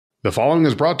The following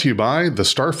is brought to you by the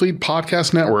Starfleet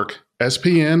Podcast Network,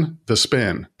 SPN, The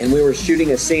Spin. And we were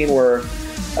shooting a scene where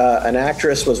an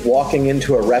actress was walking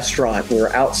into a restaurant. We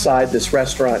were outside this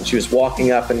restaurant, and she was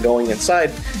walking up and going inside,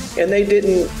 and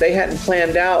they hadn't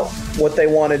planned out what they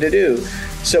wanted to do.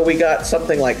 So we got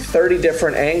something like 30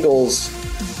 different angles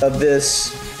of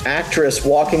this actress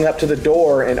walking up to the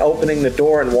door and opening the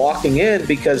door and walking in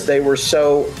because they were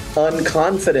so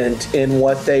unconfident in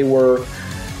what they were,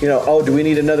 oh, do we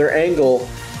need another angle?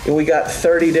 And we got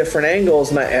 30 different angles,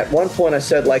 and at one point I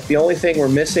said, the only thing we're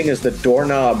missing is the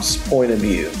doorknob's point of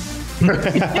view.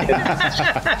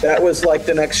 That was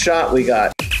the next shot we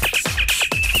got.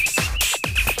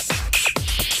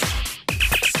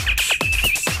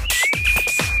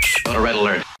 Red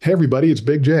alert. Hey everybody, it's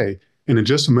Big J, and in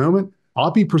just a moment, I'll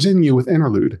be presenting you with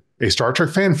Interlude, a Star Trek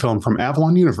fan film from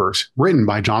Avalon Universe, written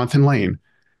by Jonathan Lane.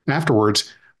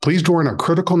 Afterwards, please join our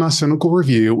Critical-not-Cynical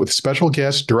review with special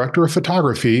guest Director of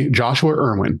Photography Joshua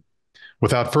Irwin.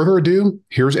 Without further ado,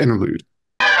 here's Interlude.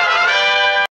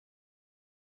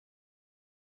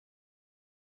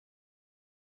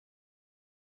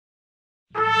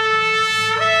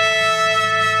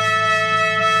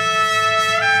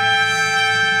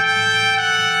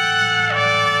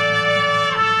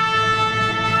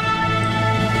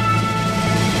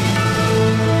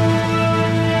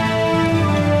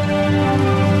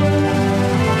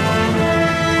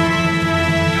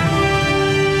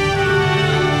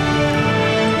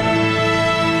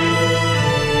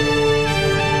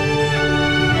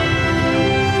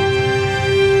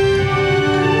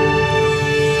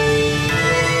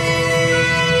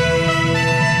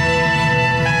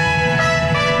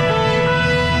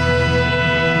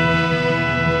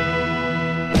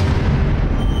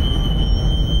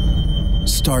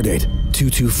 Stardate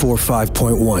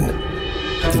 2245.1.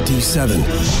 The D7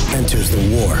 enters the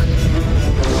war.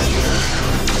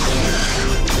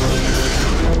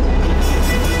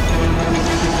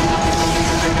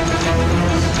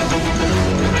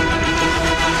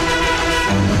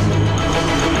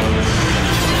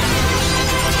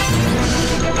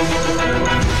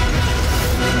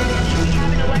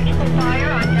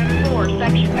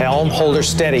 Helm, hold her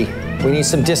steady. We need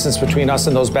some distance between us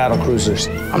and those battle cruisers.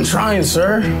 I'm trying,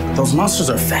 sir. Those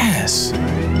monsters are fast.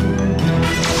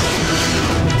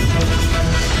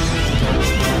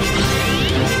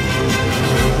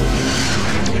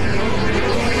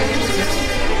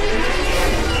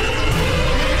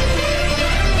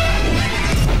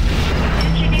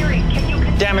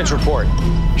 Damage report.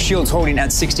 Shields holding at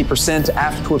 60%,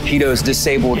 aft torpedoes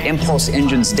disabled, impulse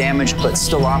engines damaged but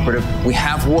still operative. We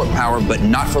have warp power, but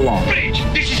not for long. Rage,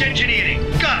 this is engineering.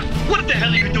 God, what the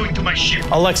hell are you doing to my ship?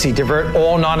 Alexei, divert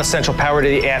all non-essential power to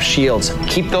the aft shields.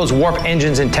 Keep those warp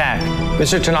engines intact.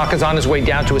 Mr. Tanaka's on his way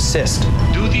down to assist.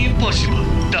 Do the impossible.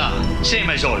 Duh, same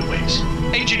as always.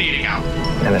 Engineering out.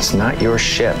 And it's not your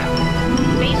ship.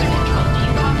 Phaser control, do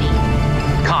you copy?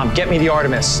 Com, get me the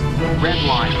Artemis. Red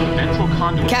line on ventral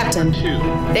conduit. Captain,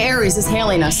 the Ares is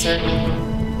hailing us, sir.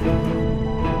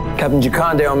 Captain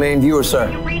Jacande on main viewer, sir.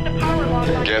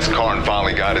 Guess Karn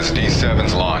finally got his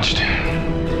D7s launched.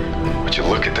 But you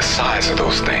look at the size of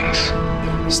those things.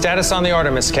 Status on the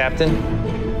Artemis, Captain.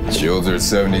 Shields are at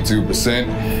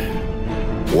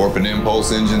 72%. Warp and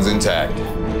impulse engines intact.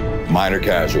 Minor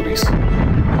casualties.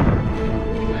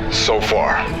 So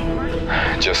far,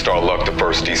 just our luck the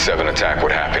first D7 attack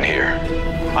would happen here.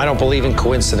 I don't believe in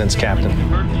coincidence, Captain.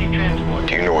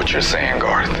 Do you know what you're saying,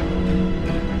 Garth?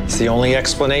 It's the only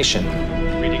explanation.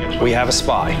 We have a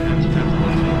spy.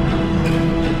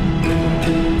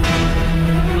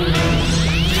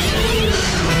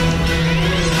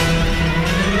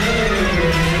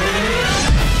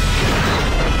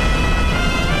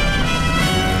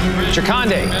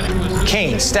 Jacande,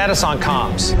 Kane, status on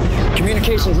comms.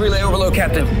 Communications relay overload,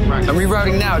 Captain. I'm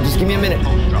rerouting now. Just give me a minute.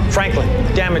 Franklin,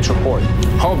 damage report.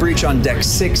 Hull breach on deck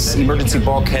 6. Emergency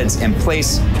bulkheads in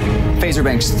place. Phaser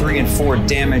banks 3 and 4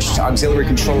 damaged. Auxiliary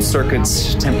control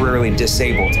circuits temporarily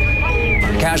disabled.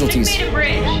 Casualties.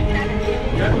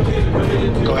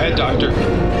 Go ahead, Doctor.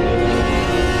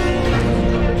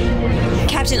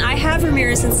 Captain, I have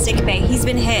Ramirez in sickbay. He's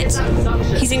been hit.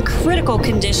 He's in critical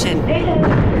condition.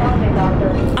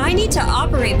 I need to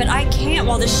operate, but I can't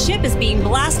while the ship is being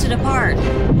blasted apart.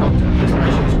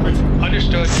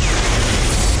 Understood.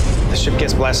 The ship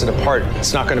gets blasted apart.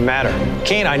 It's not going to matter.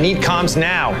 Kane, I need comms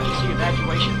now.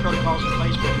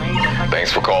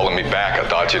 Thanks for calling me back. I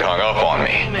thought you'd hung up on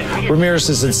me. Ramirez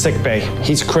is in sickbay.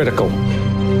 He's critical.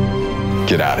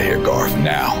 Get out of here, Garth,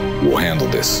 now. We'll handle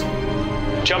this.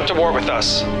 Jump to war with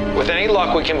us. With any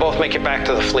luck, we can both make it back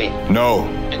to the fleet. No.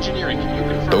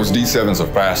 Those D7s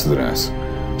are faster than us.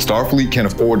 Starfleet can't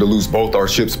afford to lose both our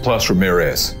ships plus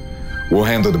Ramirez. We'll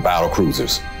handle the battle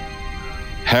cruisers.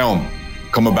 Helm,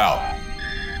 come about.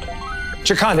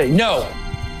 Chakande, no.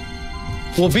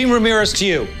 We'll beam Ramirez to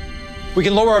you. We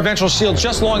can lower our ventral shield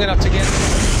just long enough to get...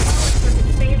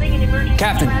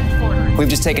 Captain, we've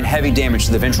just taken heavy damage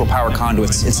to the ventral power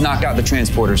conduits. It's knocked out the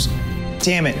transporters.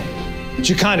 Damn it.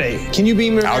 Chakande, can you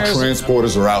beam Ramirez? Our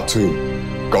transporters are out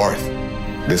too. Garth,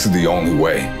 this is the only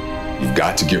way. You've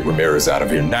got to get Ramirez out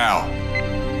of here now.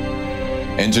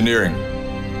 Engineering,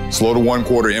 slow to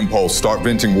 1/4 impulse, start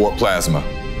venting warp plasma.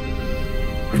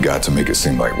 We've got to make it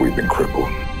seem like we've been crippled.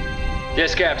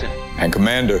 Yes, Captain. And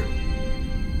Commander,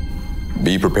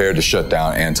 be prepared to shut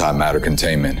down antimatter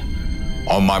containment.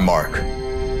 On my mark.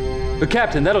 But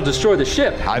Captain, that'll destroy the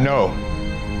ship. I know.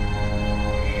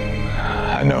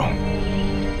 I know.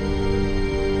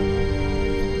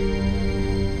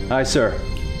 Aye, sir.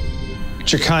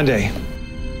 Chakande.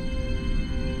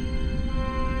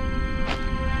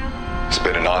 It's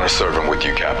been an honor serving with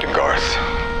you, Captain Garth.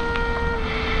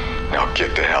 Now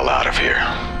get the hell out of here.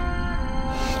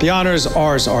 The honor is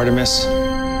ours, Artemis.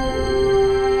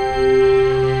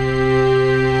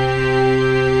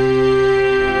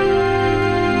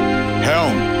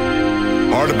 Helm,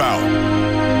 hard about.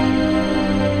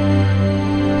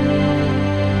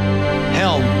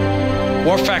 Helm,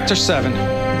 warp factor 7.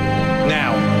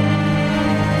 Now.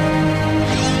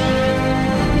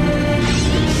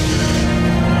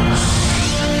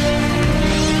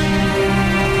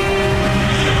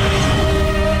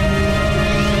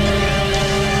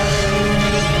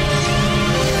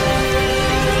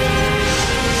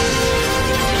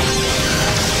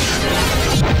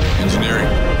 Engineering,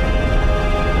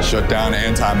 shut down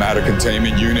antimatter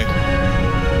containment unit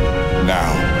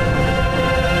now.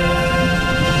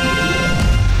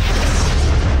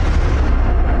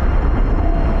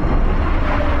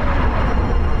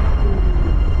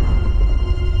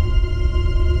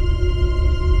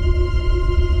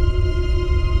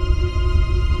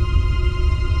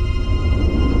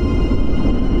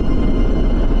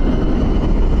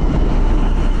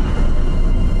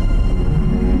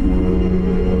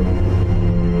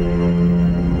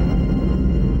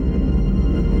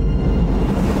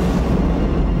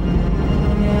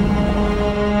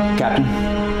 Captain,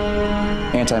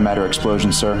 antimatter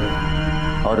explosion, sir.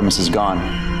 Artemis is gone.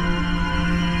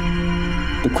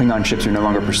 The Klingon ships are no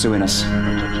longer pursuing us.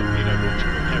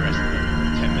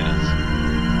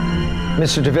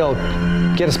 Mr. DeVille,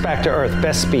 get us back to Earth,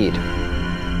 best speed.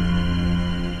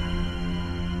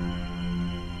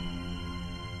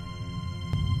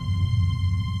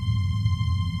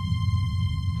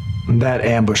 That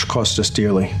ambush cost us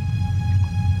dearly.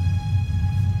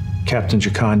 Captain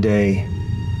Chakande,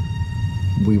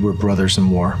 we were brothers in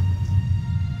war.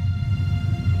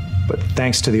 But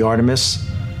thanks to the Artemis,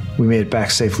 we made it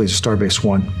back safely to Starbase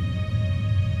 1.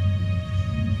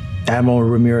 Admiral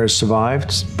Ramirez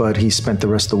survived, but he spent the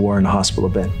rest of the war in the hospital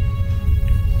bed.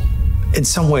 In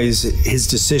some ways, his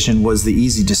decision was the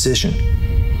easy decision.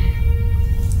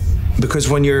 Because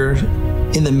when you're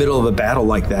in the middle of a battle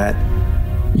like that,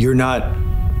 you're not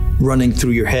running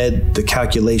through your head the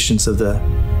calculations of the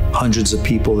hundreds of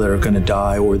people that are going to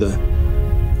die or the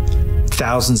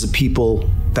thousands of people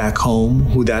back home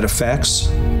who that affects.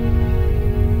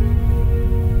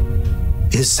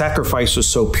 His sacrifice was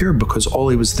so pure because all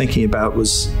he was thinking about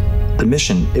was the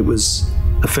mission. It was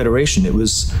the Federation. It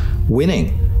was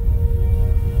winning.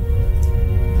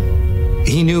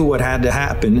 He knew what had to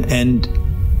happen, and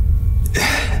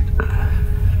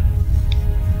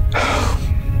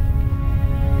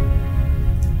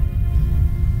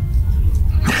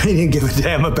he didn't give a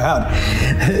damn about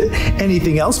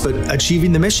anything else but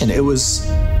achieving the mission. It was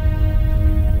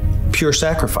pure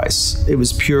sacrifice. It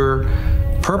was pure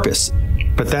purpose.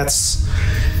 But that's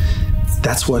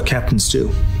what captains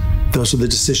do. Those are the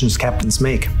decisions captains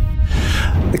make.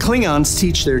 The Klingons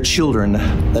teach their children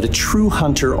that a true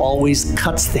hunter always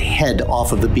cuts the head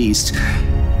off of the beast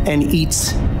and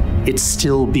eats its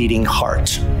still beating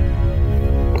heart.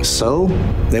 So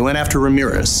they went after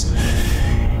Ramirez.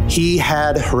 He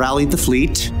had rallied the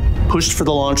fleet, pushed for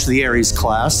the launch of the Ares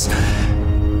class,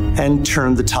 and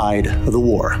turned the tide of the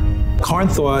war. Karn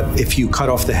thought if you cut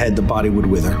off the head, the body would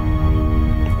wither.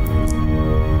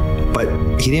 But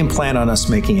he didn't plan on us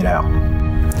making it out.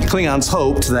 The Klingons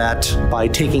hoped that by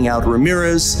taking out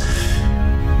Ramirez,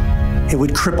 it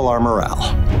would cripple our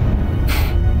morale.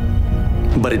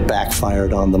 But it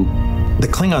backfired on them. The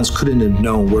Klingons couldn't have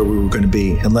known where we were going to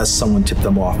be unless someone tipped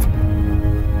them off.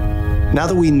 Now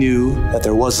that we knew that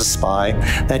there was a spy,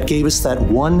 that gave us that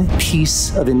one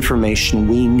piece of information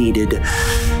we needed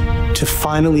to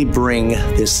finally bring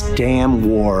this damn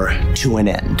war to an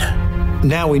end.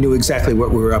 Now we knew exactly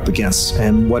what we were up against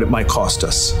and what it might cost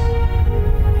us.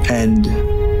 And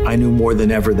I knew more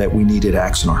than ever that we needed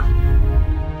Axanar.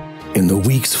 In the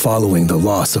weeks following the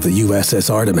loss of the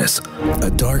USS Artemis, a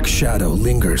dark shadow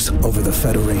lingers over the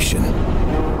Federation.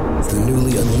 The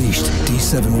newly unleashed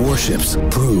D7 warships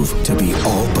prove to be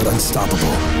all but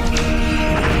unstoppable,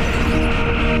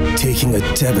 taking a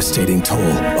devastating toll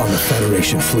on the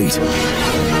Federation fleet.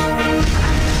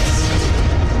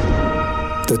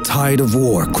 The tide of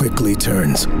war quickly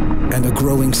turns, and a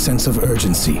growing sense of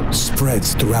urgency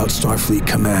spreads throughout Starfleet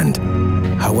Command.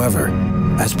 However,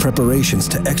 as preparations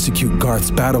to execute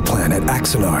Garth's battle plan at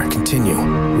Axanar continue,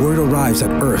 word arrives at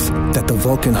Earth that the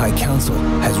Vulcan High Council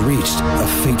has reached a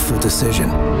fateful decision.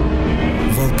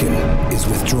 Vulcan is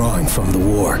withdrawing from the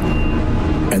war,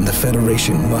 and the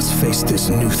Federation must face this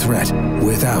new threat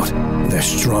without their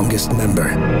strongest member.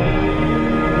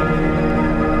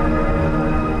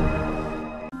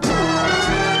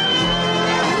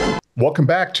 Welcome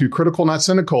back to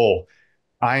Critical-not-Cynical.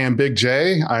 I am Big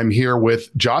J. I'm here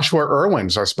with Joshua Irwin,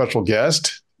 our special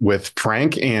guest, with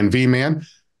Frank and V-Man.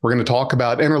 We're going to talk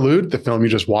about Interlude, the film you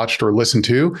just watched or listened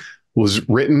to. Was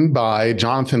written by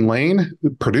Jonathan Lane,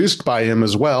 produced by him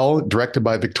as well, directed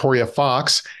by Victoria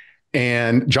Fox.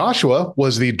 And Joshua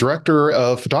was the director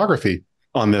of photography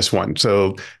on this one.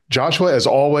 So Joshua, as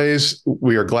always,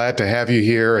 we are glad to have you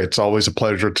here. It's always a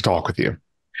pleasure to talk with you.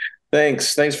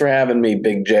 Thanks for having me,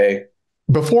 Big J.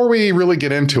 Before we really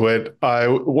get into it, I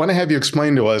want to have you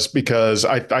explain to us, because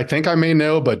I think I may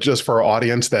know, but just for our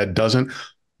audience that doesn't,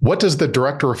 what does the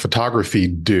director of photography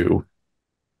do?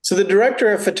 So the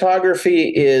director of photography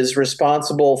is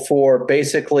responsible for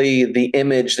basically the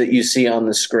image that you see on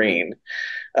the screen.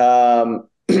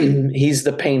 He's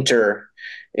the painter.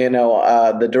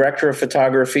 The director of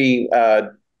photography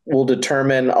will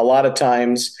determine a lot of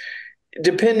times,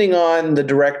 depending on the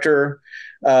director.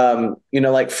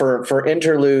 Like for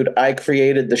Interlude, I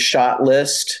created the shot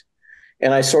list,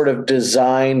 and I sort of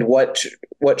designed what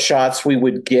shots we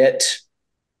would get.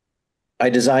 I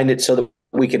designed it so that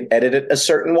we could edit it a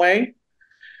certain way.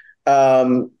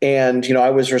 I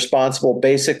was responsible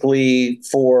basically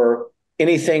for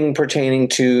anything pertaining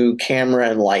to camera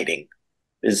and lighting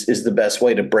is the best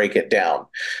way to break it down.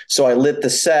 So I lit the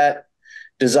set,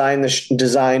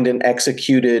 designed and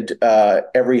executed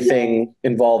everything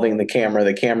involving the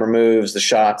camera moves, the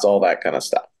shots, all that kind of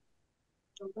stuff.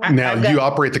 Now, you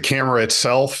operate the camera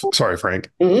itself? Sorry, Frank.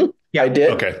 Mm-hmm. Yeah, I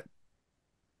did. Okay.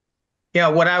 Yeah,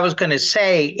 what I was going to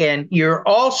say, and you're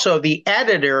also the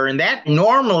editor, and that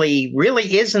normally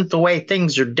really isn't the way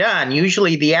things are done.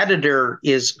 Usually the editor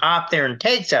is out there and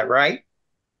takes that, right?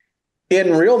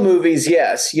 In real movies,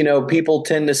 yes. People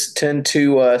tend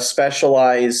to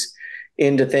specialize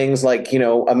into things like,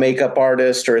 a makeup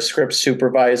artist or a script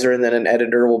supervisor, and then an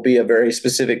editor will be a very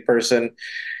specific person.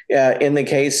 In the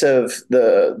case of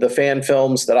the fan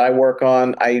films that I work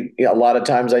on, a lot of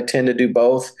times I tend to do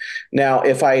both. Now,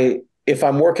 if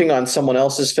I'm working on someone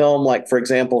else's film, like for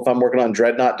example, if I'm working on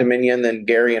Dreadnought Dominion, then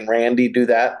Gary and Randy do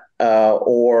that,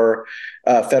 or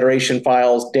Federation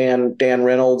Files, Dan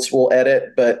Reynolds will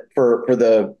edit. But for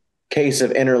the case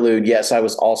of Interlude, yes, I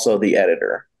was also the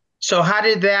editor. So how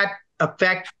did that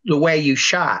affect the way you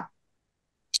shot?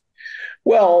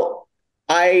 Well,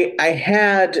 I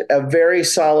had a very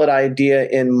solid idea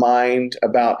in mind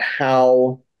about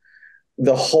how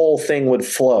the whole thing would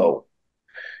flow.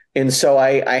 And so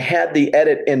I had the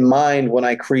edit in mind when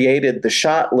I created the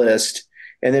shot list.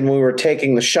 And then when we were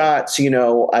taking the shots,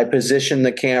 I positioned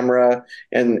the camera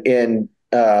and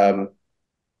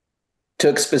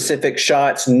took specific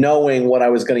shots knowing what I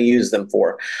was going to use them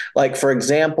for. Like, for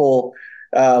example,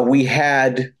 we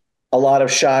had a lot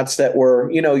of shots that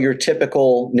were, your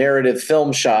typical narrative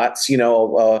film shots,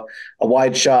 a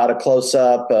wide shot, a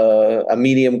close-up, a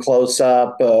medium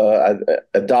close-up,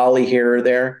 a dolly here or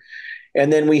there.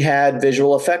 And then we had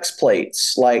visual effects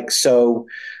plates. When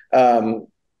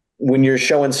you're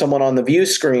showing someone on the view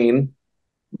screen,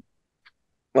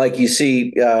 like you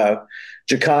see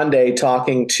Jakande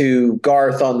talking to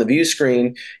Garth on the view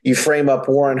screen, you frame up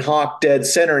Warren Hawk dead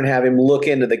center and have him look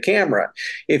into the camera.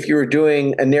 If you were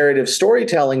doing a narrative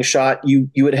storytelling shot, you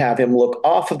would have him look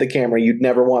off of the camera. You'd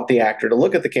never want the actor to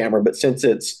look at the camera. But since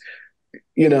it's,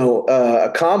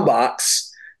 a comm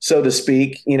box, so to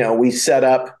speak, we set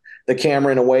up the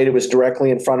camera in a way that was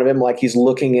directly in front of him, like he's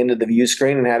looking into the view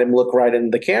screen, and had him look right into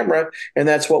the camera. And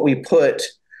that's what we put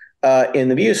in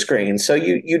the view screen. So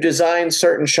you design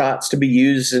certain shots to be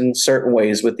used in certain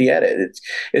ways with the edit. It's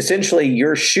essentially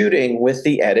you're shooting with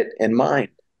the edit in mind.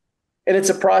 And it's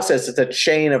a process. It's a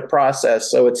chain of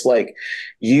process. So it's like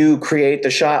you create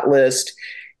the shot list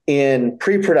in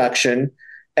pre-production,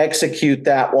 execute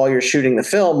that while you're shooting the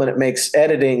film, and it makes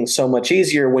editing so much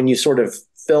easier when you sort of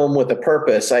film with a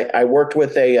purpose. I worked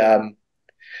with a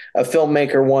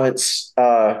filmmaker once,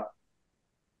 and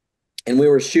we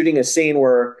were shooting a scene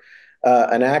where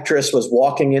an actress was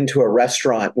walking into a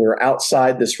restaurant. We were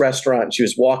outside this restaurant. She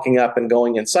was walking up and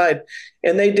going inside,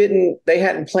 and they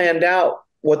hadn't planned out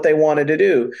what they wanted to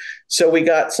do. So we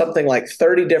got something like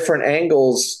 30 different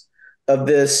angles of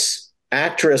this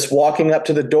actress walking up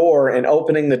to the door and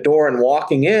opening the door and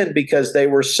walking in, because they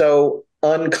were so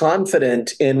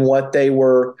unconfident in what they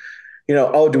were,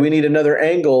 oh, do we need another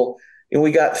angle? And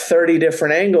we got 30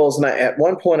 different angles. And at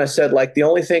one point I said, like, the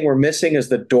only thing we're missing is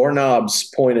the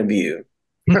doorknob's point of view.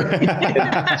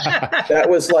 That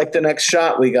was like the next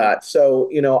shot we got.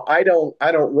 So, I don't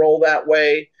roll that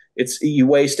way. You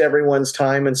waste everyone's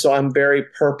time. And so I'm very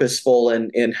purposeful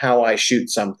in how I shoot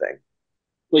something.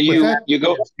 Well,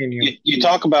 you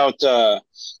talk about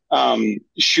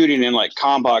shooting in like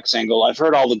combox angle. I've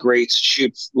heard all the greats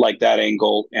shoot like that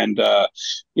angle. And,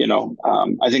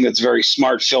 I think that's very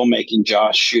smart filmmaking,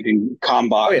 Josh, shooting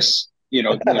combox.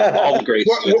 Oh, yeah. All the greats.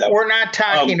 We're not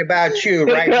talking about you,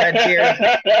 right, Jerry?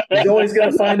 He's always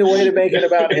going to find a way to make it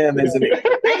about him, isn't he?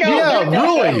 I know.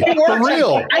 Yeah, really, for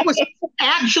real. I was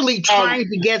actually trying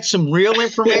to get some real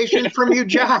information from you,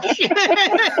 Josh.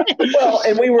 Well,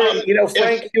 and we were,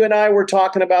 Frank, you and I were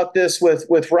talking about this with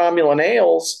Romulan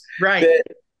Ailes, right?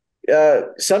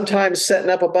 That sometimes setting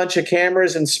up a bunch of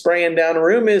cameras and spraying down a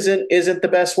room isn't the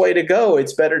best way to go.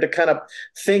 It's better to kind of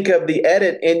think of the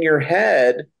edit in your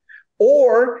head.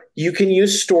 Or you can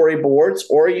use storyboards,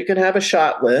 or you can have a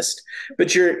shot list,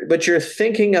 but you're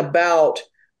thinking about,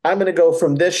 I'm going to go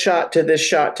from this shot to this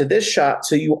shot to this shot,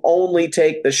 so you only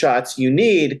take the shots you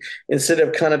need instead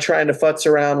of kind of trying to futz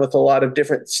around with a lot of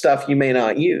different stuff you may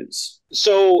not use.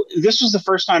 So this was the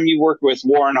first time you worked with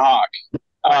Warren Hawk.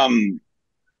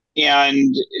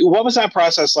 And what was that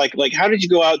process like? Like, how did you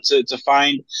go out to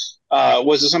find,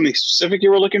 was it something specific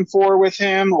you were looking for with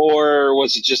him, or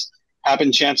was it just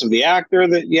happen chance of the actor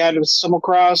that you had to stumble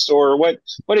across, or what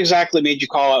exactly made you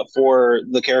call out for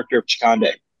the character of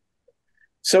Chakande?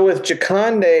 So with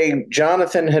Chakande,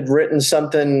 Jonathan had written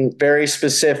something very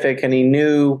specific, and he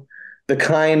knew the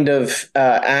kind of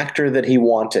actor that he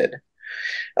wanted.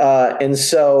 And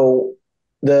so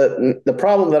the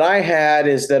problem that I had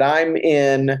is that I'm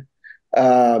in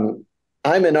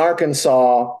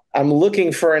Arkansas. I'm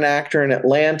looking for an actor in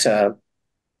Atlanta.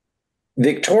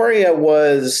 Victoria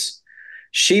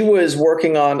she was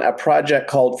working on a project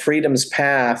called Freedom's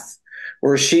Path,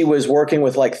 where she was working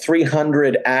with like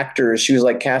 300 actors. She was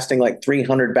like casting like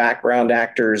 300 background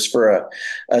actors for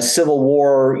a Civil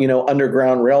War,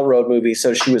 Underground Railroad movie.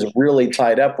 So she was really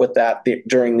tied up with that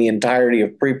during the entirety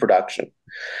of pre-production.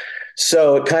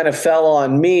 So it kind of fell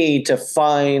on me to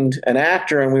find an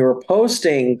actor, and we were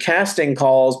posting casting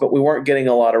calls, but we weren't getting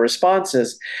a lot of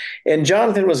responses. And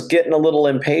Jonathan was getting a little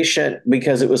impatient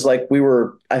because it was like we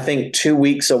were, I think, 2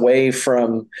 weeks away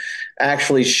from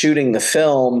actually shooting the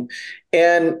film.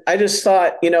 And I just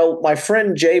thought, my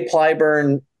friend Jay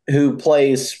Plyburn, who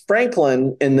plays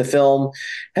Franklin in the film,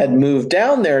 had moved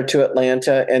down there to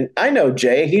Atlanta. And I know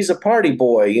Jay, he's a party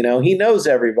boy, he knows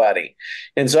everybody.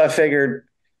 And so I figured,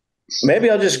 maybe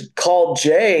I'll just call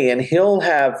Jay and he'll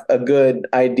have a good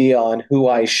idea on who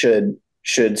I should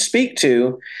speak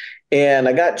to. And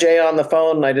I got Jay on the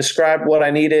phone and I described what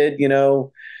I needed,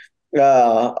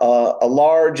 a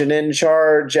large and in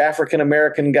charge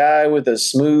African-American guy with a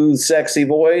smooth, sexy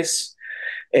voice.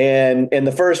 And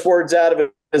the first words out of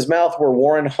his mouth were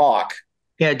Warren Hawk.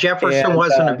 Yeah, Jefferson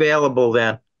wasn't available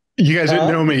then. You guys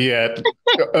didn't know me yet.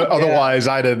 Otherwise,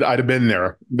 I'd have been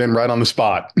there, been right on the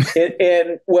spot.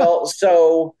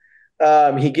 So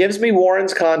he gives me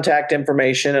Warren's contact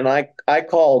information, and I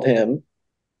called him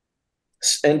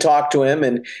and talked to him,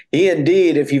 and he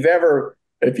indeed, if you've ever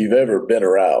been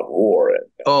around Warren,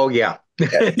 oh yeah, he's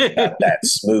got that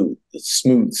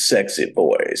smooth, sexy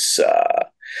voice.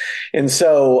 And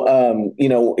so,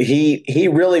 he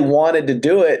really wanted to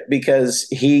do it because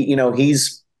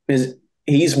his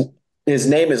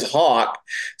name is Hawk.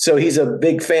 So he's a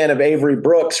big fan of Avery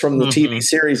Brooks from the TV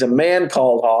series A Man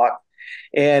Called Hawk.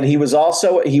 And he was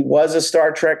a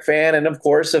Star Trek fan, and of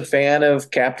course a fan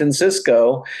of Captain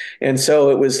Sisko. And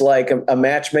so it was like a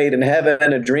match made in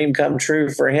heaven, a dream come true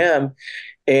for him.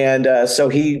 And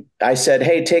so I said,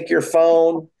 hey, take your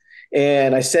phone.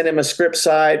 And I sent him a script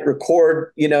side,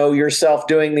 record, yourself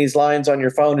doing these lines on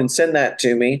your phone and send that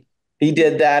to me. He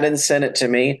did that and sent it to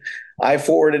me. I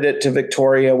forwarded it to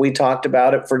Victoria. We talked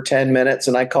about it for 10 minutes,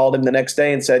 and I called him the next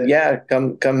day and said, yeah,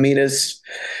 come meet us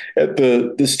at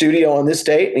the studio on this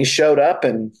date. And he showed up,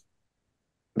 and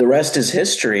the rest is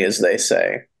history, as they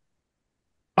say.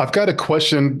 I've got a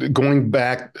question going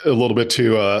back a little bit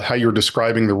to how you're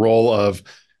describing the role of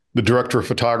the director of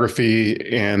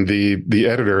photography and the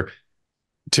editor.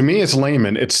 To me, as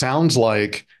layman, it sounds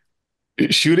like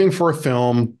shooting for a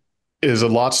film is a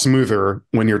lot smoother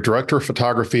when your director of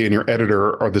photography and your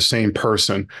editor are the same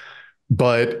person.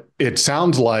 But it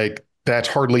sounds like that's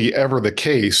hardly ever the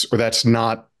case, or that's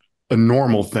not a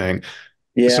normal thing.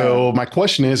 Yeah. So my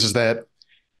question is that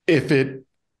if it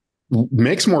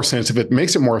makes more sense, if it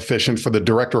makes it more efficient for the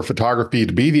director of photography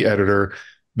to be the editor,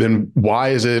 then why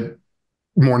is it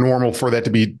more normal for that to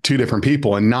be two different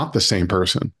people and not the same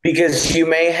person? Because you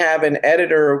may have an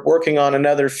editor working on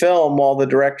another film while the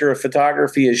director of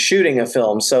photography is shooting a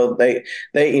film. So they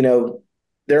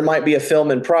there might be a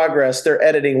film in progress. They're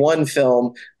editing one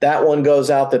film, that one goes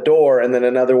out the door, and then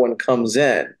another one comes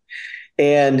in.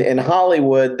 And in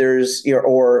Hollywood, there's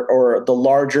or the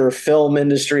larger film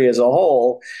industry as a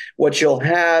whole, what you'll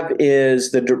have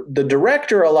is the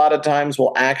director a lot of times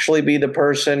will actually be the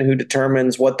person who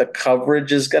determines what the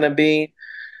coverage is going to be.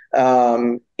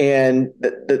 And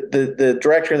the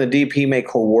director and the DP may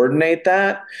coordinate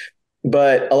that.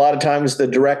 But a lot of times the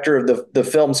director of the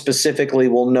film specifically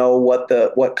will know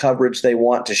what coverage they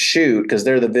want to shoot, because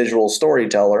they're the visual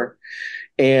storyteller.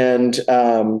 And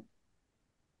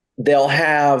they'll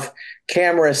have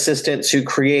camera assistants who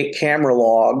create camera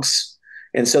logs.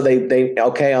 And so they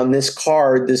okay, on this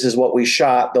card, this is what we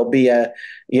shot. There'll be a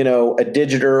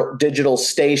digital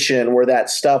station where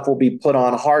that stuff will be put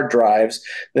on hard drives.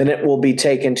 Then it will be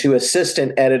taken to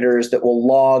assistant editors that will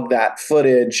log that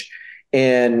footage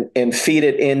and feed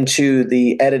it into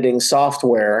the editing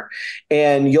software.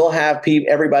 And you'll have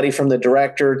everybody from the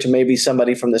director to maybe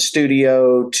somebody from the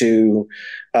studio to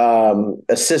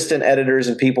assistant editors,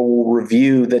 and people will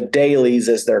review the dailies,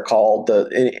 as they're called,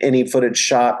 any footage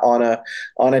shot on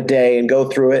a day, and go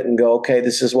through it and go, okay,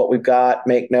 this is what we've got,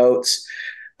 make notes.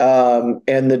 And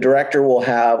the director will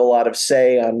have a lot of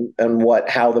say on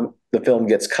how the film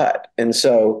gets cut. And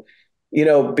so,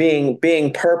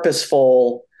 being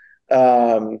purposeful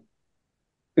in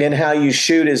how you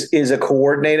shoot is a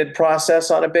coordinated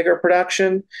process on a bigger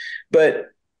production. But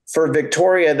for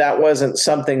Victoria, that wasn't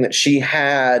something that she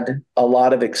had a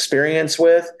lot of experience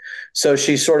with. So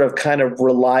she sort of kind of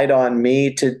relied on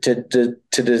me to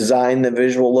design the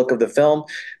visual look of the film.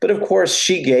 But of course,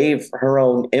 she gave her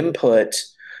own input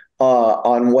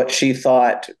on what she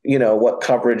thought, what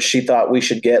coverage she thought we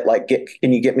should get. Like,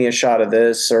 can you get me a shot of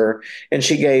this? And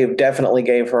she definitely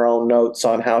gave her own notes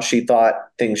on how she thought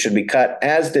things should be cut,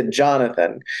 as did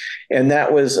Jonathan. And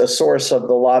that was a source of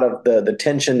a lot of the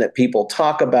tension that people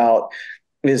talk about,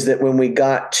 is that when we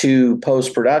got to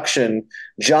post-production,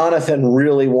 Jonathan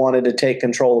really wanted to take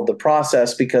control of the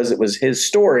process because it was his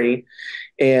story.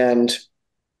 And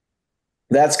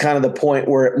that's kind of the point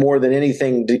where it more than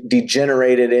anything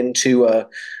degenerated into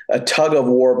a tug of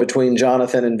war between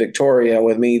Jonathan and Victoria,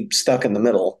 with me stuck in the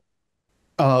middle.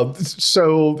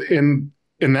 So in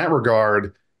that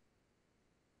regard,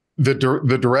 the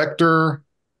director,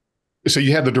 so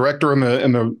you had the director and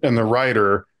the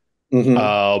writer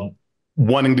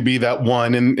wanting to be that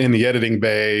one in the editing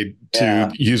bay to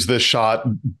use this shot,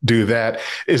 do that.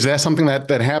 Is that something that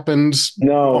happens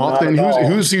often?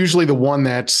 Who's usually the one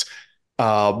that's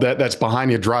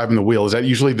behind you driving the wheel? Is that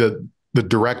usually the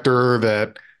director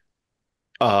that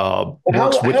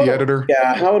works with the editor?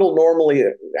 Yeah,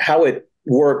 how it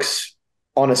works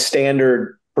on a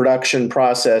standard production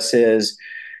process is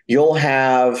you'll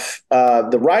have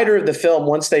the writer of the film,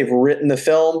 once they've written the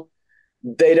film,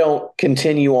 they don't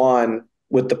continue on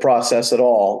with the process at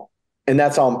all. And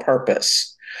that's on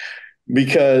purpose,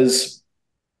 because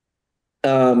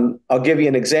I'll give you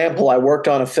an example. I worked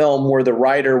on a film where the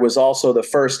writer was also the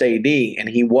first AD, and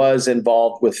he was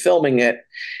involved with filming it.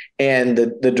 And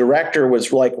the director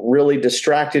was like really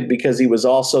distracted because he was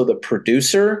also the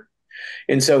producer.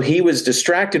 And so he was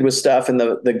distracted with stuff. And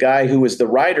the guy who was the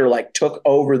writer took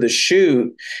over the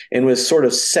shoot and was sort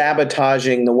of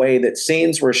sabotaging the way that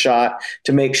scenes were shot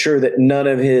to make sure that none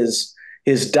of his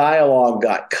dialogue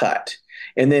got cut.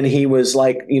 And then he was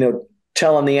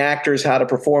telling the actors how to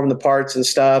perform the parts and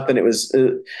stuff. And it was,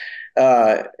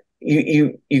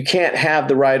 you can't have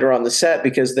the writer on the set,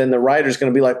 because then the writer's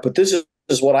going to be like, but this is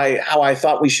how I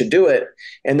thought we should do it.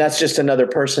 And that's just another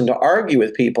person to argue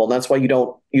with people. And that's why you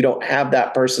don't have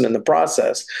that person in the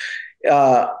process.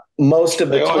 Most of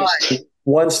the time,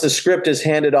 once the script is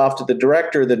handed off to the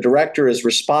director is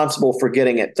responsible for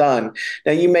getting it done.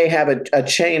 Now, you may have a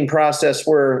chain process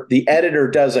where the editor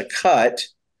does a cut,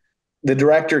 the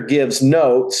director gives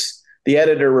notes, the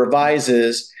editor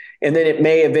revises, and then it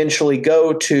may eventually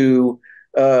go to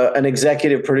an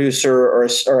executive producer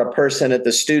or a person at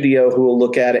the studio who will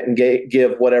look at it and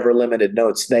give whatever limited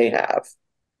notes they have.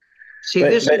 See,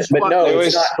 but no,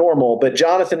 it's not normal. But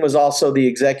Jonathan was also the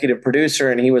executive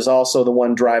producer, and he was also the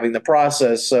one driving the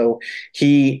process. So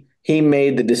he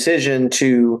made the decision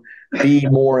to be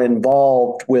more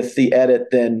involved with the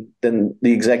edit than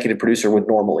the executive producer would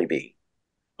normally be.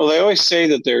 Well, they always say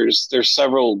that there's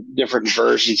several different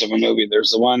versions of a movie. There's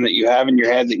the one that you have in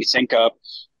your head that you think up.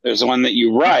 There's the one that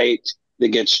you write that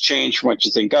gets changed from what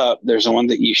you think up. There's the one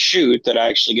that you shoot that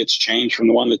actually gets changed from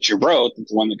the one that you wrote, the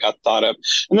one that got thought up.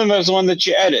 And then there's the one that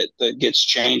you edit that gets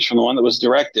changed from the one that was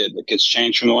directed, that gets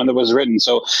changed from the one that was written.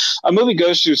 So a movie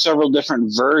goes through several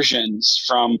different versions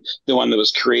from the one that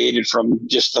was created from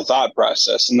just the thought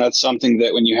process. And that's something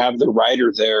that when you have the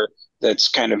writer there, that's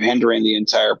kind of hindering the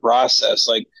entire process.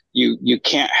 Like you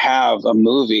can't have a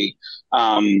movie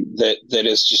that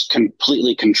is just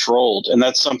completely controlled. And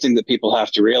that's something that people have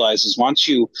to realize is once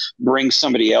you bring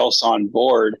somebody else on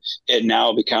board, it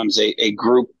now becomes a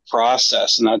group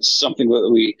process. And that's something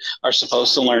that we are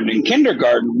supposed to learn in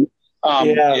kindergarten.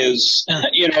 Is,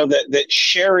 that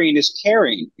sharing is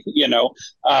caring,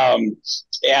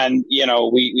 and,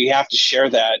 we have to share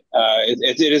that.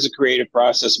 It is a creative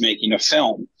process making a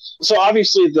film. So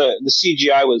obviously the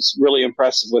CGI was really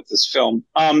impressive with this film.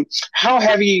 How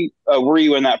heavy were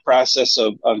you in that process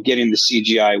of getting the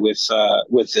CGI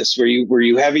with this? Were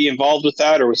you heavy involved with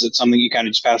that, or was it something you kind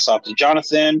of just passed off to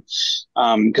Jonathan?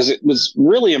 Because it was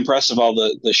really impressive, all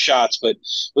the shots. But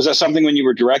was that something when you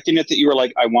were directing it that you were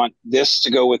like, I want this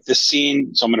to go with this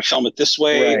scene, so I'm going to film it this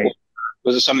way? Right. Or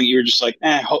was it something you were just like,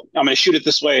 I'm going to shoot it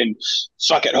this way and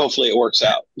suck it, hopefully it works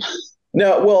out?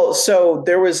 No, well, so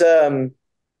there was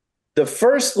the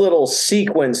first little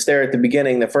sequence there at the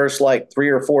beginning, the first like 3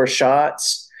 or 4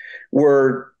 shots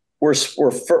were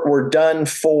done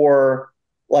for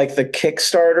like the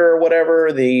Kickstarter or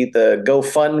whatever, the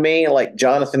GoFundMe. Like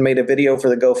Jonathan made a video for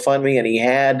the GoFundMe, and he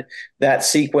had that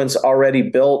sequence already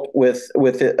built with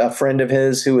a friend of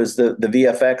his who is the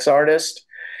VFX artist.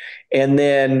 And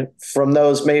then from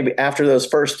those, maybe after those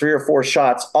first 3 or 4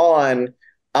 shots on,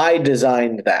 I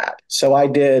designed that. So I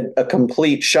did a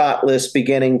complete shot list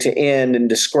beginning to end and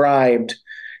described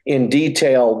in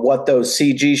detail what those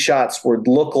CG shots would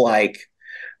look like.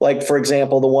 Like, for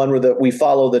example, the one where we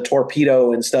follow the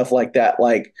torpedo and stuff like that.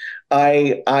 Like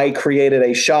I created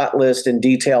a shot list and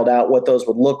detailed out what those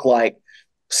would look like,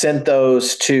 sent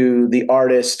those to the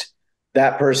artist.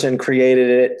 That person created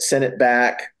it, sent it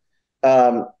back.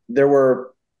 There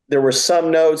were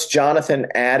some notes. Jonathan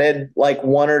added like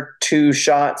 1 or 2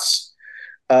 shots.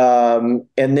 And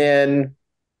then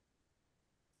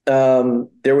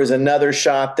there was another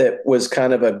shot that was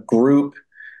kind of a group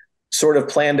sort of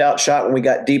planned out shot when we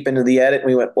got deep into the edit.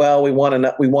 We went, well, we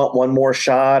want 1 more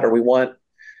shot,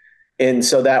 and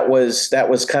so that was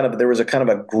kind of, there was a kind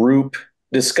of a group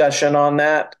discussion on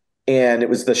that. And it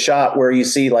was the shot where you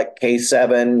see like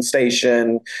K7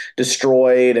 station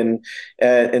destroyed.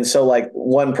 And so like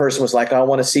one person was like, I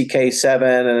want to see K7.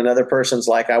 And another person's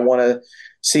like, I want to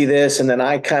see this. And then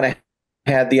I kind of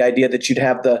had the idea that you'd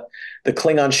have the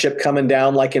Klingon ship coming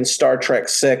down like in Star Trek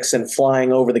 6 and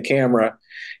flying over the camera.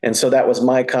 And so that was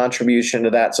my contribution to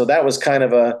that. So that was kind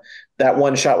of that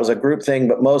one shot was a group thing,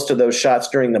 but most of those shots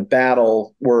during the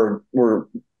battle were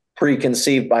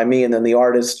preconceived by me. And then the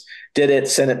artist did it,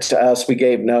 sent it to us. We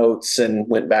gave notes and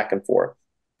went back and forth.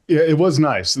 Yeah, it was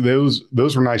nice. Those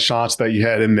were nice shots that you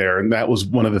had in there. And that was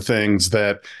one of the things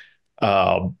that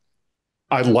I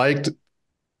liked,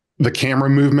 the camera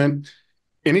movement.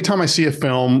 Anytime I see a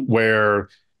film where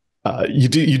you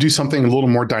do something a little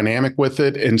more dynamic with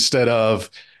it, instead of,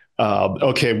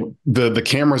 okay, the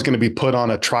camera is going to be put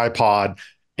on a tripod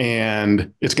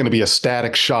and it's going to be a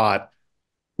static shot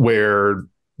where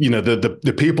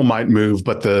the people might move,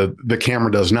 but the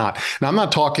camera does not. Now, I'm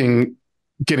not talking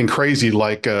getting crazy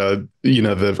like the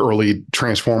early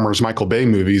Transformers Michael Bay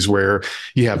movies where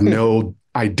you have no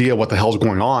idea what the hell's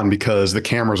going on because the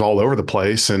camera's all over the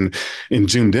place and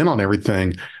zoomed in on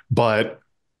everything. But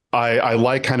I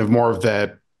like kind of more of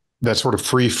that sort of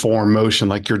free form motion,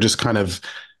 like you're just kind of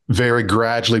very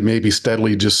gradually, maybe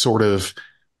steadily, just sort of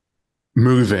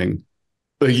moving.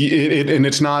 And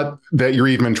it's not that you're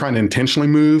even trying to intentionally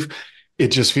move. It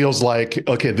just feels like,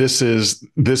 okay, this is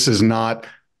not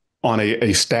on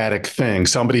a static thing.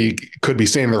 Somebody could be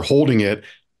saying they're holding it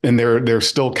and they're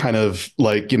still kind of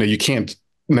like, you can't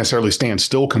necessarily stand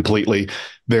still completely.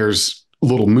 There's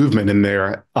little movement in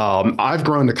there. I've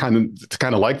grown to kind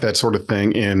of like that sort of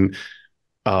thing in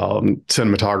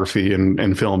cinematography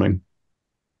and filming.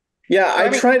 Yeah, I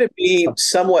try to be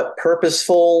somewhat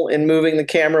purposeful in moving the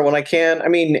camera when I can. I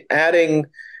mean, adding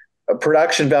a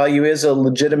production value is a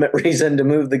legitimate reason to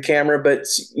move the camera, but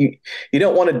you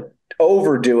don't want to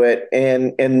overdo it.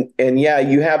 And yeah,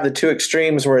 you have the two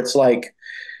extremes where it's like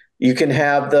you can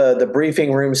have the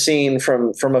briefing room scene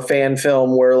from a fan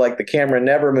film where like the camera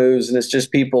never moves and it's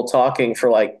just people talking for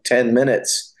like 10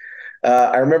 minutes.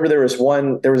 I remember there was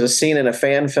a scene in a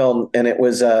fan film, and it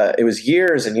was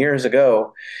years and years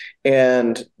ago,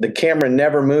 and the camera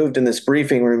never moved in this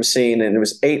briefing room scene, and it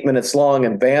was 8 minutes long,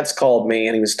 and Vance called me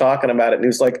and he was talking about it, and he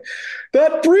was like,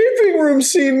 that briefing room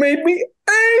scene made me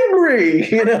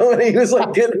angry, and he was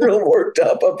like getting real worked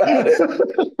up about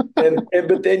it.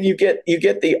 But then you get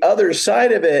the other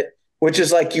side of it, which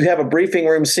is like you have a briefing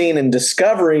room scene in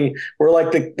Discovery where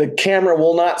like the camera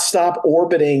will not stop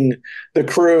orbiting the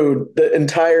crew the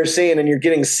entire scene, and you're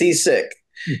getting seasick.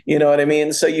 You know what I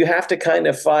mean? So you have to kind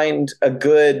of find a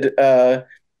good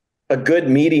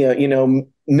media,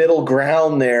 middle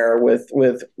ground there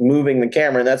with moving the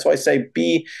camera. And that's why I say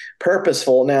be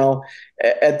purposeful. Now,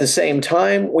 at the same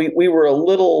time, we were a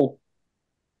little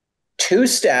too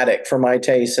static for my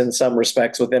taste in some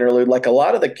respects with Interlude. Like a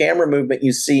lot of the camera movement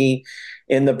you see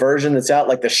in the version that's out,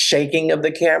 like the shaking of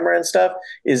the camera and stuff,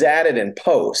 is added in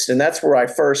post. And that's where I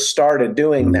first started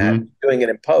doing that, doing it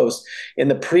in post. In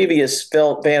the previous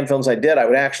fan films I did, I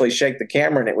would actually shake the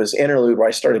camera, and it was Interlude where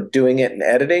I started doing it in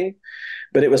editing.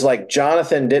 But it was like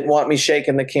Jonathan didn't want me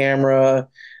shaking the camera.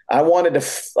 I wanted to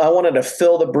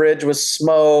fill the bridge with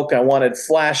smoke. I wanted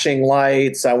flashing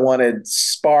lights. I wanted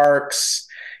sparks.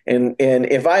 And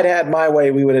if I'd had my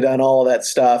way, we would have done all of that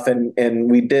stuff,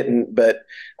 and we didn't. But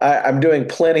I'm doing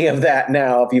plenty of that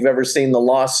now. If you've ever seen The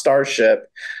Lost Starship,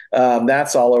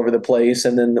 that's all over the place.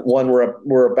 And then the one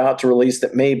we're about to release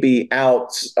that may be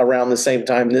out around the same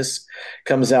time this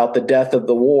comes out, The Death of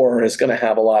the War, is going to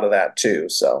have a lot of that too.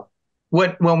 So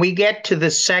when we get to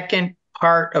the second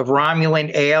part of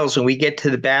Romulan Ales and we get to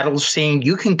the battle scene,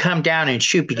 you can come down and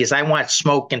shoot, because I want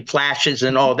smoke and flashes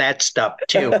and all that stuff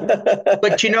too.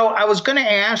 But I was going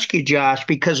to ask you, Josh,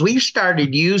 because we've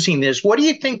started using this. What do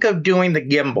you think of doing the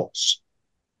gimbals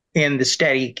in the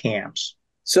steady cams?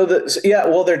 So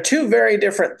they're two very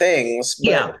different things.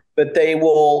 But they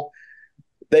will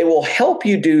help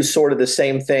you do sort of the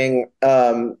same thing.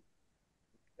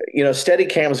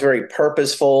 Steadicam is very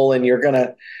purposeful, and you're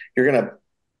gonna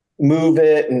move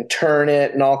it and turn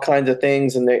it and all kinds of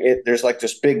things. And there's like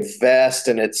this big vest,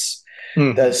 and it's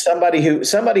somebody who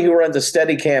runs a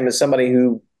Steadicam is somebody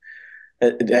who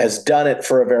has done it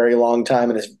for a very long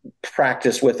time and has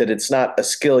practiced with it. It's not a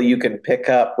skill you can pick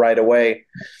up right away.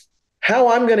 How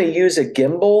I'm going to use a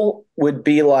gimbal would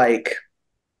be like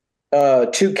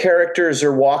two characters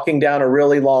are walking down a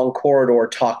really long corridor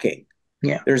talking.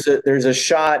 Yeah. There's a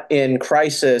shot in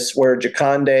Crisis where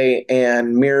Jakande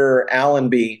and Mirror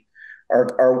Allenby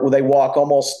they walk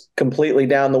almost completely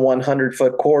down the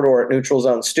 100-foot corridor at Neutral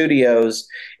Zone Studios,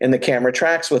 and the camera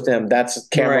tracks with them. That's a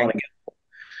camera on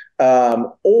a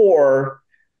gimbal. Or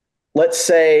let's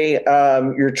say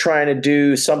you're trying to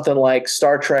do something like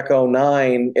Star Trek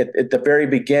 09 at the very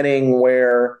beginning,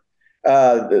 where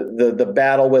the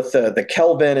battle with the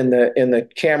Kelvin and the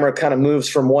camera kind of moves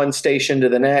from one station to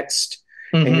the next.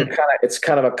 And it's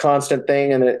kind of a constant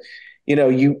thing, and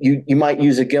you might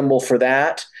use a gimbal for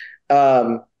that.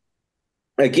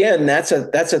 Again, that's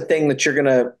a thing that you're going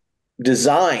to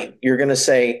design. You're going to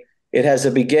say it has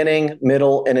a beginning,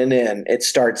 middle, and an end. It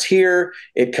starts here,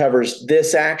 it covers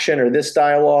this action or this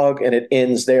dialogue, and it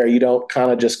ends there. You don't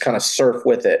kind of surf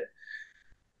with it.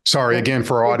 Sorry again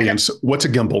for our audience. What's a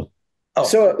gimbal? Oh.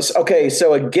 So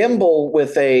a gimbal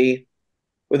with a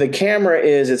camera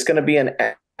it's going to be an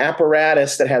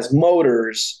apparatus that has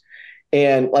motors,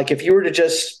 and like if you were to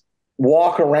just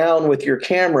walk around with your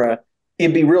camera,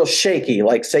 it'd be real shaky.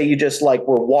 Like say you just like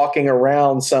were walking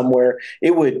around somewhere,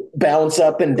 it would bounce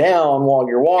up and down while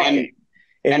you're walking.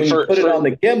 And when you put it on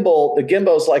the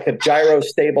gimbal is like a gyro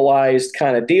stabilized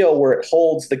kind of deal where it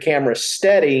holds the camera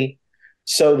steady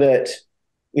so that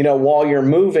while you're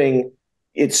moving,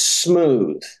 it's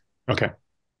smooth. Okay.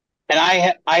 And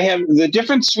I have the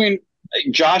difference between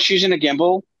Josh using a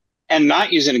gimbal and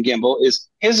not using a gimbal is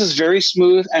his is very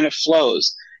smooth and it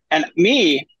flows. And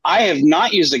me, I have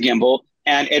not used a gimbal,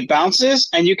 and it bounces,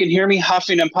 and you can hear me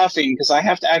huffing and puffing because I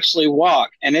have to actually walk,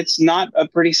 and it's not a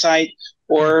pretty sight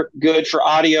or good for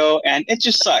audio, and it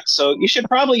just sucks. So you should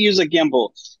probably use a gimbal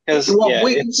because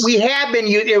we have been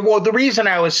using. Well, the reason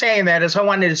I was saying that is I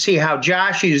wanted to see how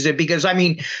Josh used it, because I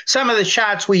mean, some of the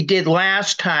shots we did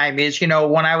last time is, when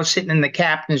I was sitting in the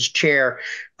captain's chair,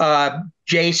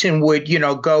 Jason would,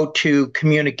 go to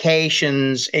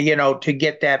communications, to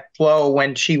get that flow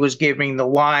when she was giving the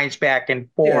lines back and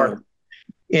forth.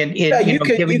 Yeah.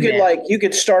 You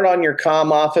could start on your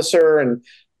comm officer and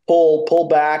pull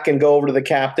back and go over to the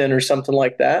captain or something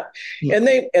like that. Yeah.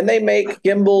 And they make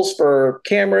gimbals for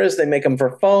cameras. They make them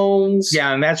for phones.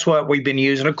 Yeah, and that's what we've been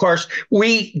using. Of course,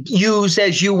 we use,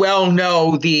 as you well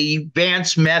know, the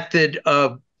advanced method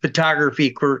of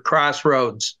photography for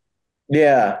Crossroads.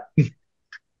 Yeah.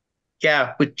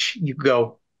 Yeah, which you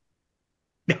go.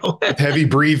 No. Heavy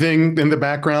breathing in the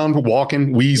background,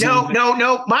 walking, wheezing.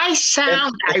 No. My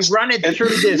sound, I run it through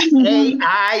this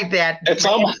AI that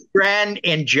my friend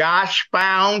and Josh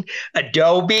found,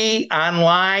 Adobe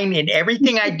online, and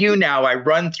everything I do now, I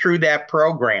run through that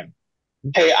program.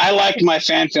 Hey, I like my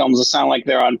fan films to sound like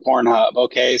they're on Pornhub.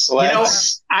 Okay, so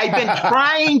let's. I've been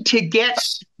trying to get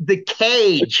the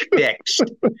cage fixed.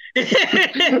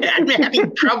 I'm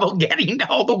having trouble getting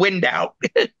all the wind out.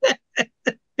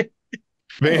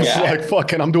 Van's like,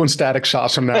 fucking, I'm doing static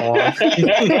shots from now on.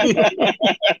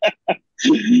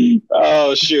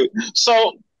 Oh, shoot.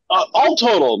 So, all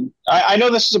total, I know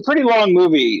this is a pretty long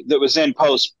movie that was in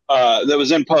post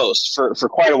for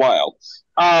quite a while.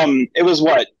 It was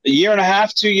what, a year and a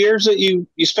half, 2 years that you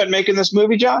spent making this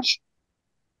movie, Josh?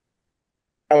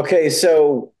 Okay,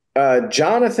 so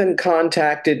Jonathan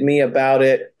contacted me about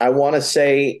it, I want to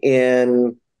say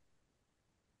in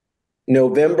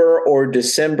November or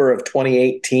December of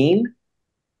 2018.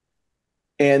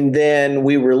 And then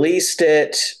we released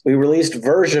it. We released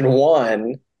version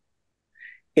 1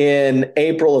 in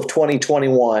April of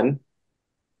 2021.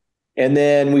 And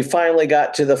then we finally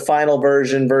got to the final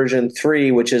version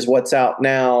 3, which is what's out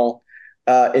now,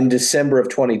 in December of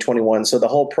 2021. So the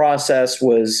whole process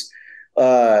was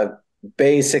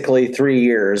basically 3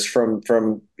 years from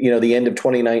the end of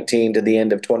 2019 to the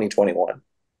end of 2021.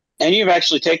 And you've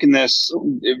actually taken this,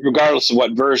 regardless of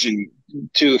what version,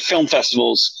 to film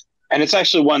festivals, and it's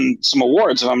actually won some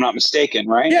awards, if I'm not mistaken,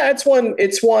 right? Yeah, it's won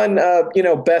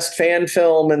best fan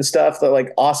film and stuff, that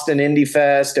like Austin Indie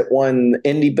Fest. It won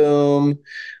Indie Boom.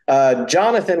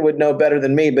 Jonathan would know better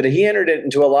than me, but he entered it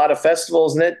into a lot of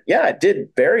festivals, and it did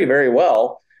very, very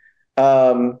well.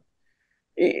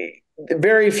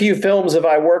 Very few films have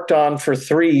I worked on for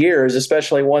 3 years,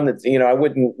 especially one that, I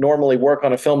wouldn't normally work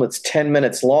on a film that's 10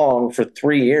 minutes long for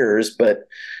 3 years. But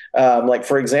like,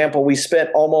 for example, we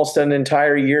spent almost an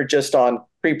entire year just on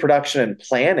pre-production and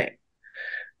planning.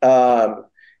 And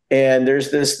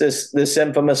there's this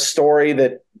infamous story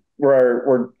that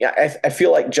where I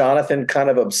feel like Jonathan kind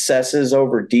of obsesses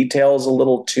over details a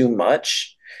little too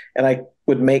much. And I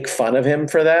would make fun of him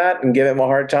for that and give him a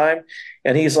hard time.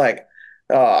 And he's like,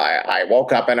 I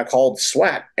woke up in a cold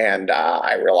sweat, and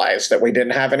I realized that we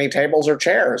didn't have any tables or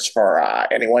chairs for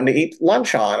anyone to eat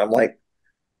lunch on. I'm like,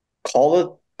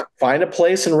 find a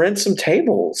place and rent some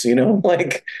tables,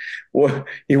 like,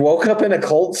 you woke up in a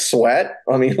cold sweat.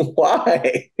 I mean,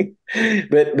 why?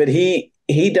 but he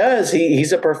does.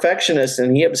 He's a perfectionist,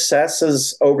 and he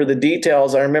obsesses over the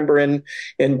details. I remember in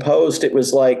post, it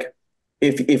was like,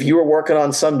 if you were working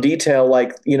on some detail,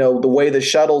 like, the way the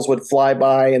shuttles would fly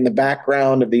by in the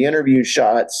background of the interview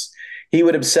shots, he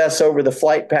would obsess over the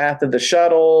flight path of the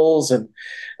shuttles and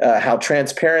how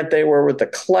transparent they were with the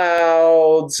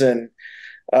clouds. And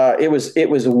it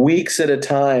was weeks at a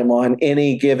time on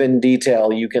any given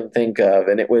detail you can think of.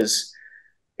 And it was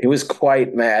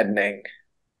quite maddening.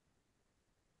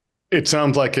 It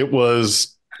sounds like it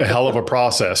was a hell of a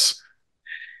process.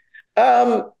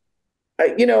 I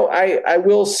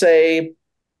will say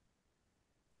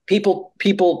people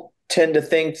tend to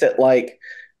think that, like,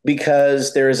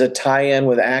 because there is a tie-in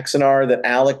with Axanar that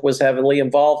Alec was heavily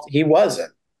involved. He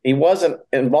wasn't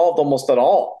involved almost at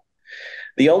all.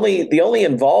 The only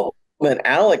involvement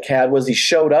Alec had was he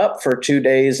showed up for 2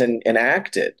 days and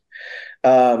acted.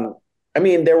 There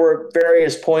were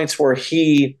various points where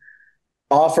he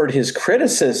offered his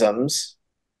criticisms,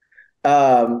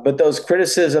 but those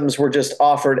criticisms were just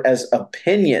offered as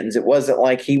opinions. It wasn't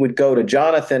like he would go to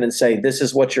Jonathan and say, this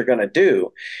is what you're going to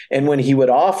do. And when he would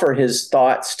offer his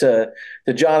thoughts to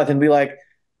Jonathan, be like,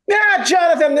 yeah,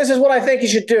 Jonathan, this is what I think you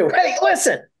should do. Hey,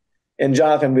 listen. And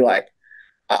Jonathan would be like,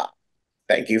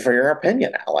 thank you for your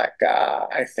opinion, Alec.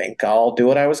 I think I'll do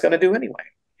what I was going to do anyway.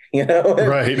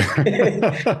 Right.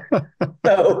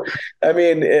 So, I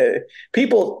mean,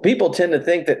 people tend to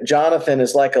think that Jonathan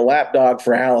is like a lapdog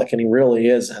for Alec, and he really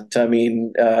isn't. I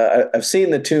mean, I've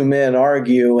seen the two men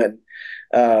argue, and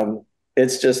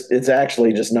it's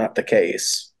actually just not the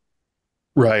case.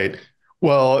 Right.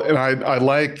 Well, and I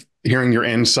like hearing your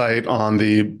insight on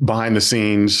the behind the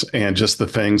scenes and just the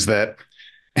things that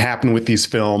happen with these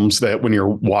films that when you're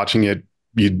watching it,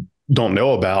 you don't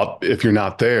know about if you're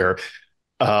not there.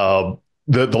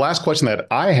 The last question that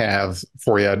I have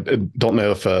for you, I don't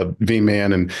know if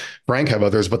V-Man and Frank have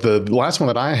others, but the last one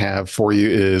that I have for you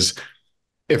is,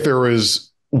 if there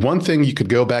was one thing you could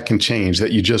go back and change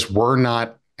that you just were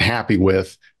not happy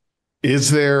with,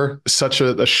 is there such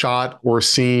a shot or a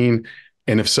scene?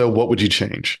 And if so, what would you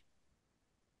change?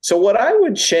 So what I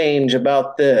would change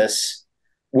about this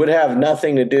would have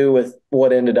nothing to do with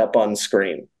what ended up on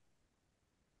screen,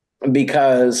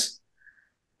 because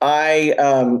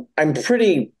I'm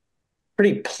pretty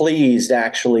pleased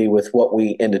actually with what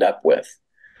we ended up with.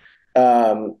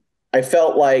 I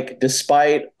felt like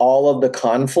despite all of the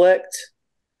conflict,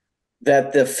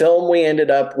 that the film we ended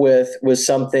up with was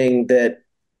something that,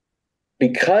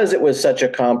 because it was such a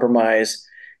compromise,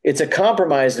 it's a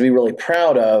compromise to be really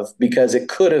proud of, because it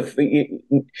could have,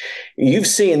 you've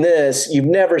seen this, you've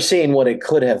never seen what it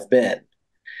could have been.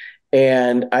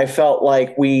 And I felt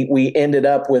like we ended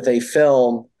up with a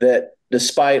film that,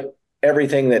 despite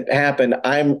everything that happened,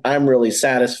 I'm really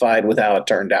satisfied with how it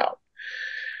turned out.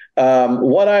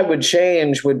 What I would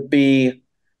change would be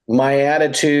my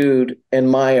attitude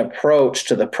and my approach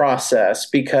to the process,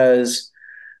 because,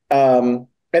 and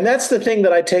that's the thing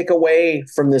that I take away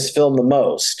from this film the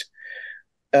most.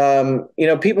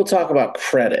 People talk about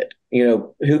credit,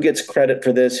 who gets credit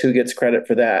for this, who gets credit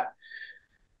for that.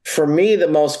 For me, the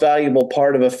most valuable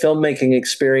part of a filmmaking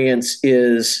experience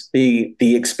is the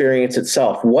experience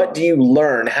itself. What do you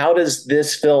learn? How does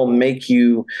this film make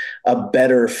you a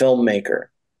better filmmaker?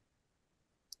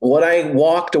 What I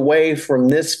walked away from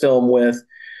this film with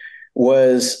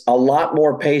was a lot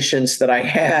more patience than I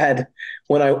had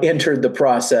when I entered the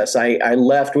process. I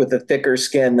left with a thicker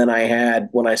skin than I had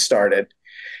when I started.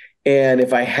 And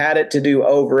if I had it to do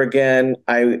over again,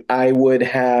 I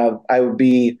would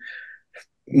be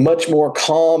much more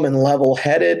calm and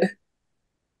level-headed.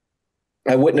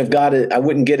 I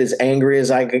wouldn't get as angry as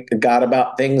I got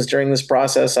about things during this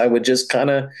process. I would just kind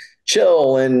of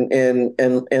chill and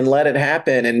let it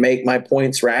happen and make my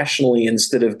points rationally,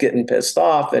 instead of getting pissed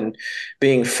off and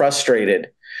being frustrated.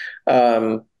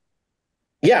 I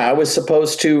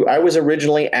was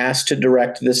originally asked to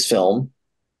direct this film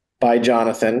by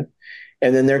Jonathan.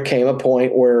 And then there came a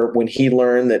point where, when he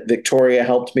learned that Victoria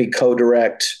helped me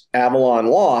co-direct Avalon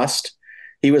Lost,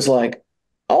 he was like,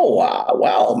 "Oh,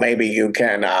 well, maybe you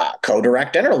can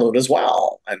co-direct Interlude as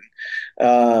well." And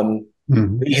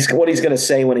what he's going to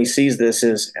say when he sees this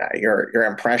is, "Your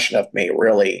impression of me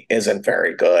really isn't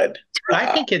very good." I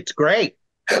think it's great.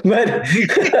 But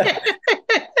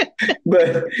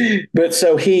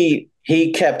so he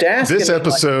kept asking. This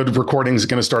episode recording is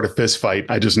going to start a fist fight.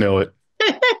 I just know it.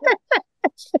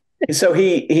 So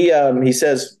he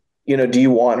says, "Do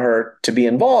you want her to be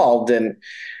involved?" And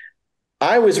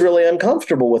I was really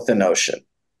uncomfortable with the notion.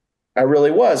 I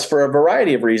really was, for a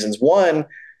variety of reasons. One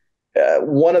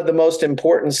of the most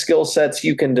important skill sets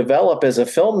you can develop as a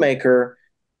filmmaker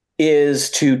is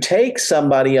to take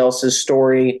somebody else's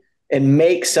story and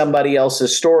make somebody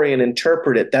else's story and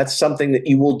interpret it. That's something that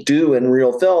you will do in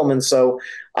real film. And so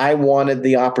I wanted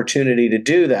the opportunity to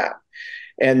do that.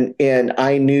 And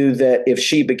I knew that if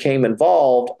she became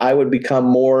involved, I would become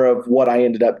more of what I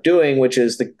ended up doing, which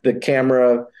is the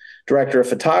camera director of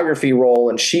photography role,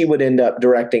 and she would end up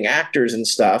directing actors and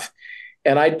stuff.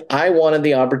 And I wanted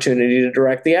the opportunity to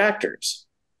direct the actors.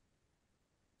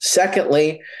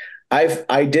 Secondly,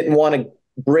 I didn't want to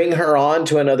bring her on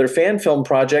to another fan film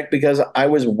project because I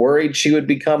was worried she would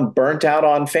become burnt out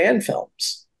on fan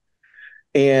films.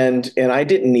 And I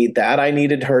didn't need that. I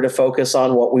needed her to focus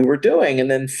on what we were doing.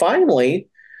 And then finally,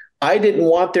 I didn't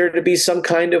want there to be some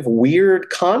kind of weird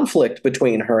conflict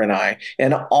between her and I.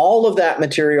 And all of that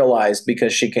materialized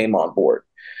because she came on board.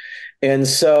 And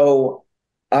so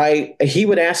he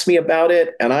would ask me about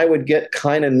it, and I would get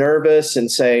kind of nervous and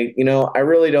say, I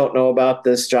really don't know about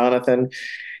this, Jonathan.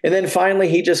 And then finally,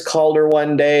 he just called her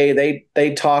one day.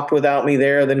 They talked without me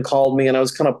there, then called me, and I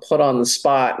was kind of put on the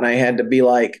spot, and I had to be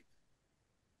like,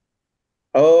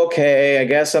 okay, I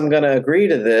guess I'm going to agree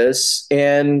to this.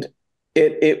 And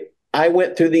I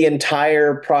went through the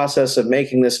entire process of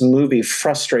making this movie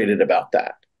frustrated about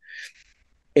that.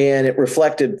 And it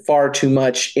reflected far too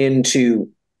much into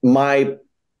my,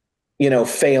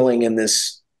 failing in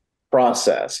this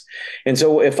process. And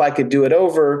so if I could do it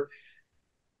over,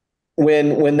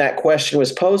 when that question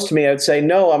was posed to me, I'd say,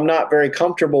 no, I'm not very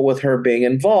comfortable with her being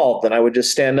involved. And I would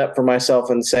just stand up for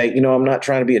myself and say, I'm not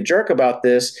trying to be a jerk about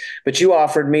this, but you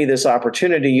offered me this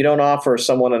opportunity. You don't offer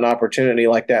someone an opportunity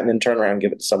like that and then turn around and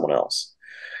give it to someone else.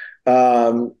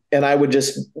 And I would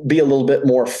just be a little bit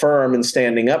more firm in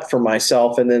standing up for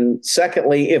myself. And then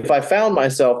secondly, if I found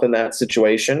myself in that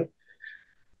situation,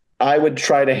 I would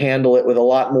try to handle it with a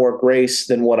lot more grace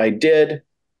than what I did.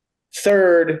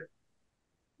 Third,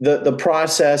 the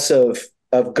process of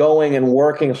going and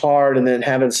working hard and then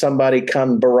having somebody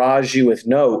come barrage you with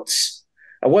notes.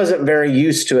 I wasn't very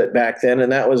used to it back then,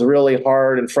 and that was really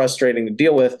hard and frustrating to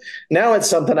deal with. Now it's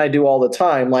something I do all the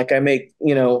time. Like I make,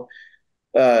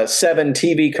 7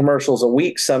 TV commercials a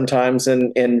week sometimes,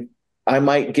 and I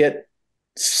might get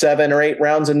 7 or 8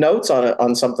 rounds of notes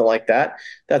on something like that.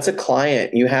 That's a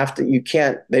client.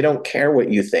 They don't care what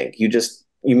you think.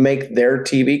 You make their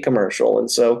TV commercial.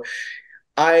 And so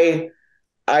I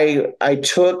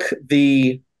took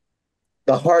the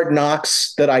hard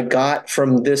knocks that I got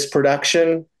from this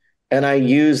production and I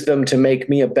used them to make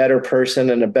me a better person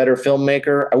and a better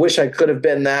filmmaker. I wish I could have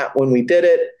been that when we did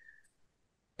it,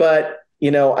 but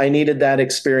I needed that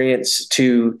experience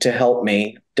to help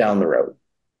me down the road.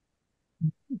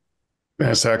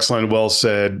 That's excellent. Well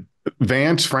said.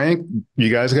 Vance, Frank,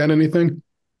 you guys got anything?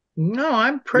 No,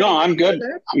 I'm good.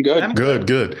 I'm good.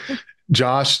 Good.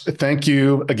 Josh, thank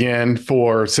you again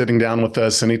for sitting down with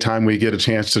us. Anytime we get a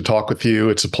chance to talk with you,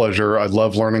 it's a pleasure. I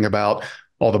love learning about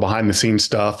all the behind the scenes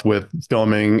stuff with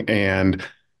filming and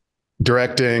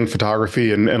directing,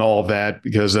 photography, and all of that,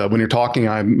 because when you're talking,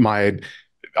 my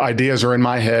ideas are in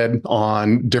my head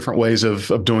on different ways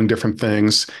of doing different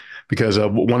things, because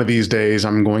one of these days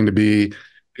I'm going to be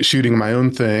shooting my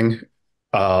own thing.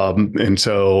 And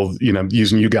so,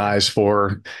 using you guys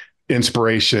for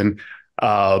inspiration.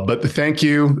 But thank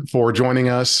you for joining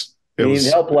us. If you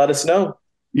need help, let us know.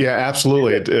 Yeah,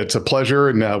 absolutely. It's a pleasure,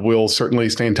 and we'll certainly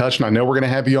stay in touch. And I know we're going to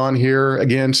have you on here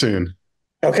again soon.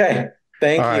 Okay.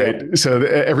 Thank you. All right. So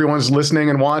everyone's listening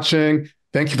and watching,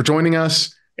 thank you for joining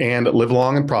us, and live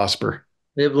long and prosper.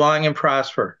 Live long and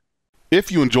prosper.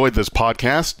 If you enjoyed this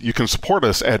podcast, you can support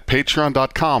us at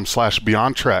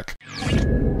patreon.com/BeyondTrek.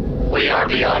 We are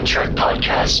Beyond Trek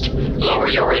Podcast. Lower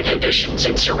your inhibitions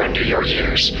and surrender your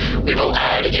years. We will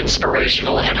add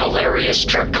inspirational and hilarious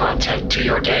Trek content to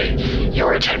your day.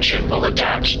 Your attention will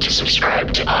adapt to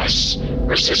subscribe to us.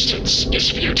 Resistance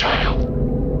is futile.